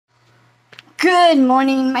Good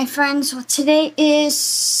morning, my friends. Well, today is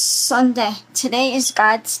Sunday. Today is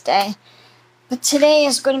God's day. But today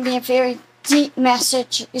is going to be a very deep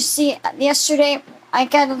message. You see, yesterday I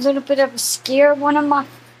got a little bit of a scare. One of my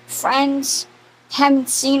friends, haven't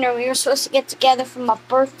seen her. We were supposed to get together for my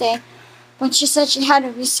birthday, but she said she had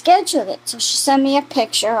to reschedule it. So she sent me a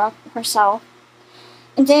picture of herself.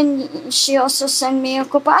 And then she also sent me a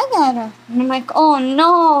goodbye letter. And I'm like, oh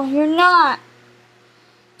no, you're not.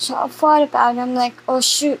 So I thought about it. I'm like, oh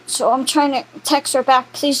shoot. So I'm trying to text her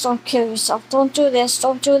back, please don't kill yourself. Don't do this,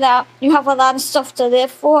 don't do that. You have a lot of stuff to live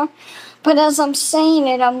for. But as I'm saying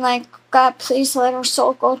it, I'm like, God, please let her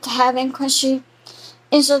soul go to heaven, because she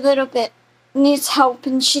is a little bit, needs help,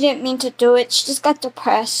 and she didn't mean to do it. She just got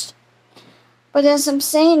depressed. But as I'm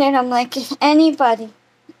saying it, I'm like, if anybody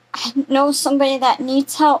knows somebody that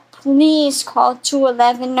needs help, please call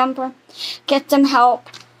 211 number. Get them help.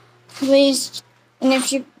 Please. And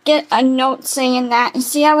if you get a note saying that, you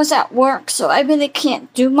see, I was at work, so I really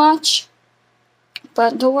can't do much.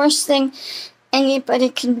 But the worst thing anybody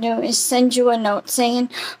can do is send you a note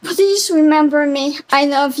saying, please remember me. I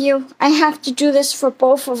love you. I have to do this for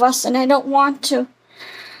both of us, and I don't want to.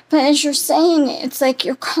 But as you're saying it, it's like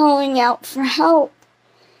you're calling out for help.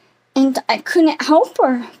 And I couldn't help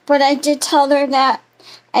her, but I did tell her that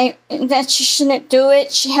she shouldn't do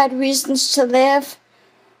it. She had reasons to live.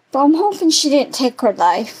 But I'm hoping she didn't take her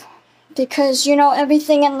life. Because,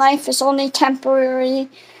 everything in life is only temporary.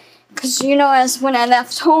 Because, as when I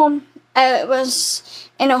left home, I was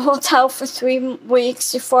in a hotel for 3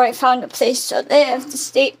 weeks before I found a place to live.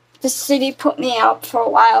 The city put me out for a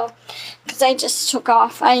while because I just took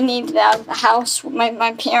off. I needed out of the house with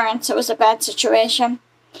my parents. It was a bad situation.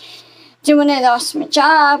 Then when I lost my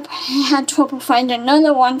job, I had trouble finding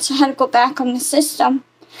another one, so I had to go back on the system.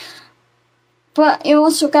 But you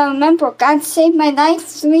also gotta remember, God saved my life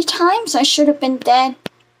 3 times. I should have been dead.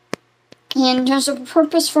 And there's a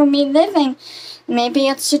purpose for me living. Maybe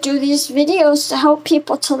it's to do these videos to help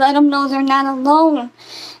people, to let them know they're not alone.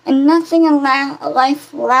 And nothing in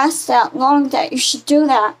life lasts that long that you should do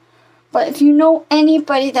that. But if you know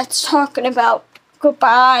anybody that's talking about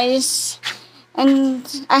goodbyes,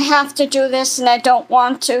 and I have to do this and I don't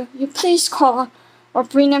want to, you please call or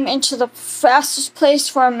bring them into the fastest place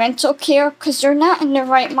for a mental care, because they're not in their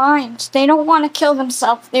right minds. They don't want to kill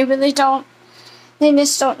themselves. They really don't. They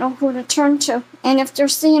just don't know who to turn to. And if they're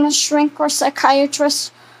seeing a shrink or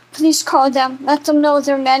psychiatrist, please call them. Let them know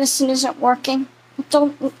their medicine isn't working.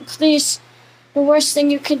 Please, the worst thing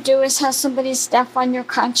you can do is have somebody's death on your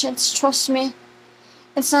conscience. Trust me.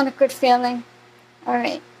 It's not a good feeling.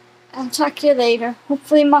 Alright. I'll talk to you later.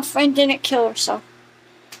 Hopefully my friend didn't kill herself.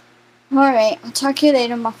 Alright, I'll talk to you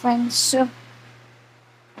later, my friends. So